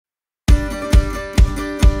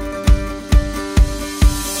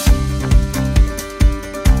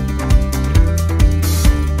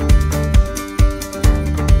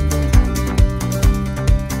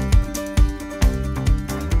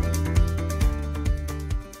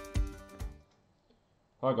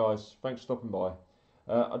Hi guys, thanks for stopping by.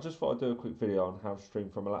 I just thought I'd do a quick video on how to stream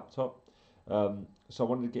from a laptop. So I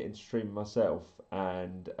wanted to get into streaming myself,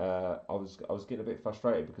 and I was getting a bit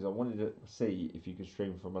frustrated because I wanted to see if you could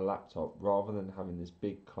stream from a laptop rather than having this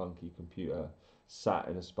big clunky computer sat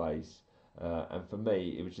in a space. And for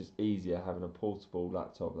me, it was just easier having a portable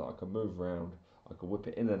laptop that I could move around, I could whip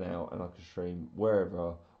it in and out, and I could stream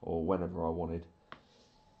wherever or whenever I wanted.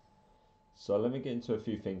 So let me get into a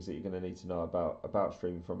few things that you're going to need to know about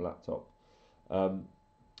streaming from a laptop. Um,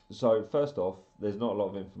 so first off, there's not a lot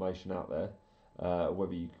of information out there,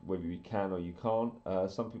 whether you can or you can't.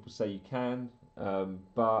 Some people say you can,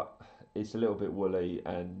 but it's a little bit woolly,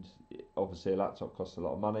 and obviously a laptop costs a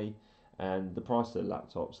lot of money, and the price of the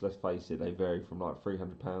laptops, let's face it, they vary from like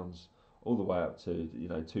 £300 all the way up to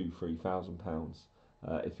 £2,000-3,000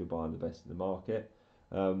 if you're buying the best in the market.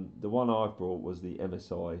 The one I've brought was the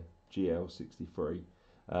MSI GL63,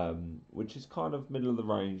 which is kind of middle of the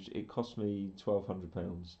range. It cost me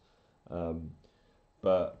 £1,200, um,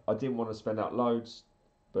 but I didn't want to spend out loads,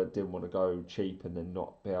 but didn't want to go cheap and then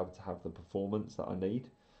not be able to have the performance that I need.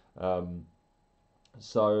 Um,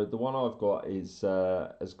 so the one I've got is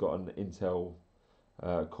has got an Intel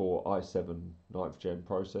Core i7 9th Gen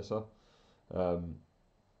processor, um,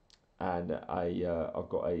 and I've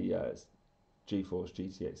got a GeForce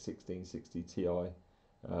GTX 1660 Ti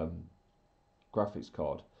um, graphics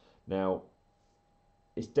card. Now,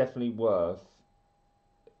 it's definitely worth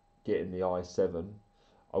getting the i7.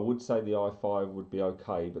 I would say the i5 would be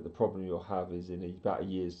okay, but the problem you'll have is in about a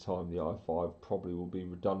year's time, the i5 probably will be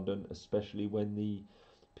redundant, especially when the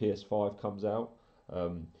PS5 comes out.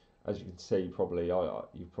 Um, as you can see, you probably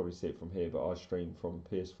see it from here, but I stream from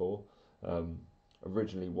PS4. Um,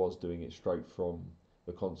 Originally was doing it straight from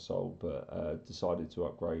the console, but decided to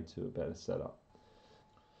upgrade to a better setup.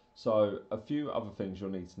 So a few other things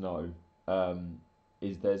you'll need to know um,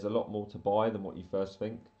 is there's a lot more to buy than what you first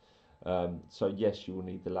think. So yes, you will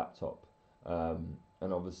need the laptop,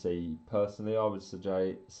 and obviously, personally, I would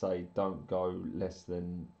suggest say don't go less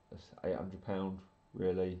than £800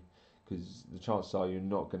 really, because the chances are you're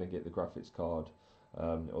not going to get the graphics card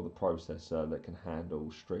or the processor that can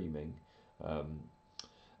handle streaming. Um,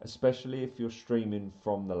 Especially if you're streaming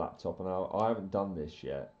from the laptop. And I haven't done this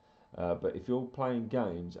yet, but if you're playing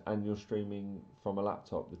games and you're streaming from a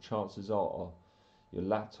laptop, the chances are your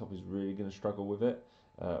laptop is really going to struggle with it.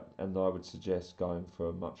 And I would suggest going for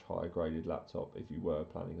a much higher graded laptop if you were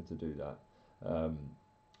planning to do that. Um,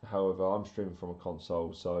 However, I'm streaming from a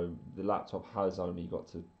console, so the laptop has only got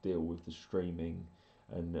to deal with the streaming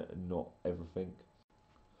and not everything.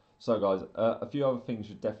 So, guys, a few other things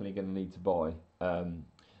you're definitely going to need to buy.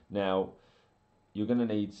 Now, you're going to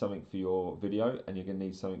need something for your video, and you're going to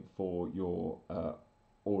need something for your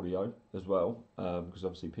audio as well, because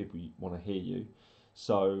obviously people want to hear you.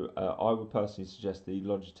 So I would personally suggest the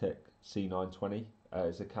Logitech C920.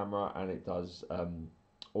 It's a camera and it does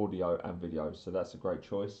audio and video, so that's a great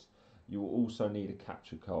choice. You will also need a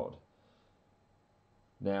capture card.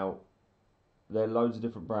 Now, there are loads of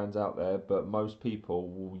different brands out there, but most people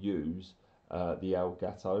will use the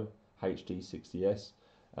Elgato HD60S.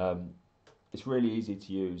 Um, it's really easy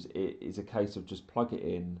to use. It is a case of just plug it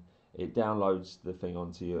in. It downloads the thing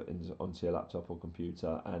onto your laptop or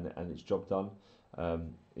computer, and it's job done.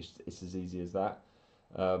 It's as easy as that.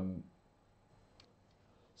 Um,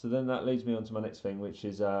 so then that leads me on to my next thing, which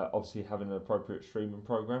is obviously having an appropriate streaming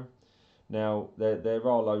program. Now there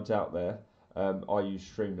are loads out there. I use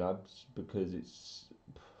Streamlabs because it's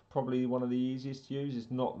probably one of the easiest to use.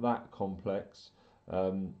 It's not that complex.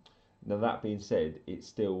 Um, Now that being said, it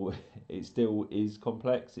still it still is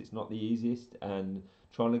complex. It's not the easiest, and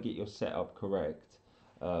trying to get your setup correct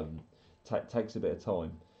um, takes a bit of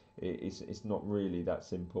time. It's not really that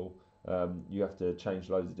simple. You have to change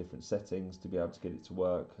loads of different settings to be able to get it to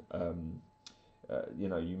work.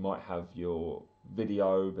 You might have your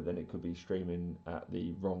video, but then it could be streaming at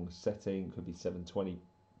the wrong setting. It could be 720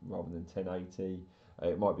 rather than 1080.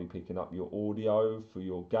 It might be picking up your audio for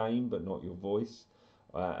your game, but not your voice,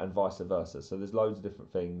 and vice versa. So there's loads of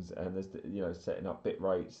different things, and there's setting up bit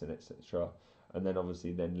rates and etc. And then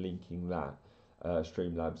obviously then linking that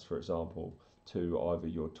Streamlabs, for example, to either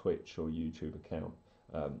your Twitch or YouTube account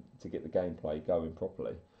to get the gameplay going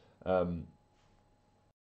properly. Um,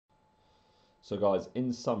 so, guys,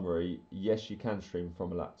 in summary, yes, you can stream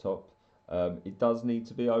from a laptop. It does need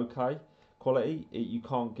to be okay quality. You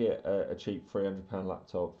can't get a cheap £300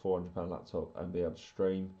 laptop, £400 laptop, and be able to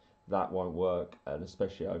stream. That won't work, and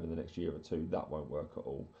especially over the next year or two, that won't work at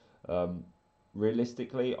all. Um,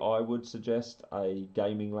 Realistically, I would suggest a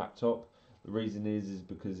gaming laptop The reason is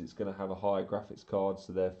because it's going to have a higher graphics card,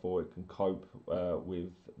 so therefore it can cope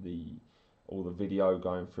with the all the video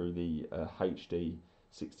going through the HD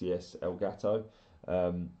 60s Elgato.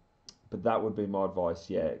 Um, but that would be my advice.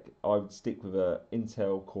 Yeah, I would stick with a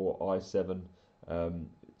Intel Core i7,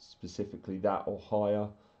 specifically that or higher.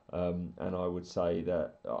 And I would say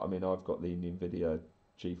that, I mean, I've got the NVIDIA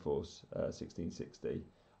GeForce 1660.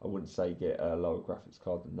 I wouldn't say get a lower graphics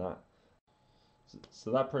card than that.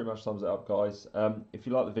 So that pretty much sums it up, guys. If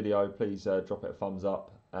you like the video, please drop it a thumbs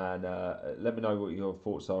up, and let me know what your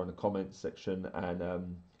thoughts are in the comments section.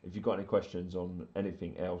 And if you've got any questions on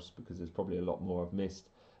anything else, because there's probably a lot more I've missed,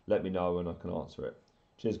 let me know and I can answer it.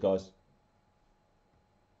 Cheers, guys.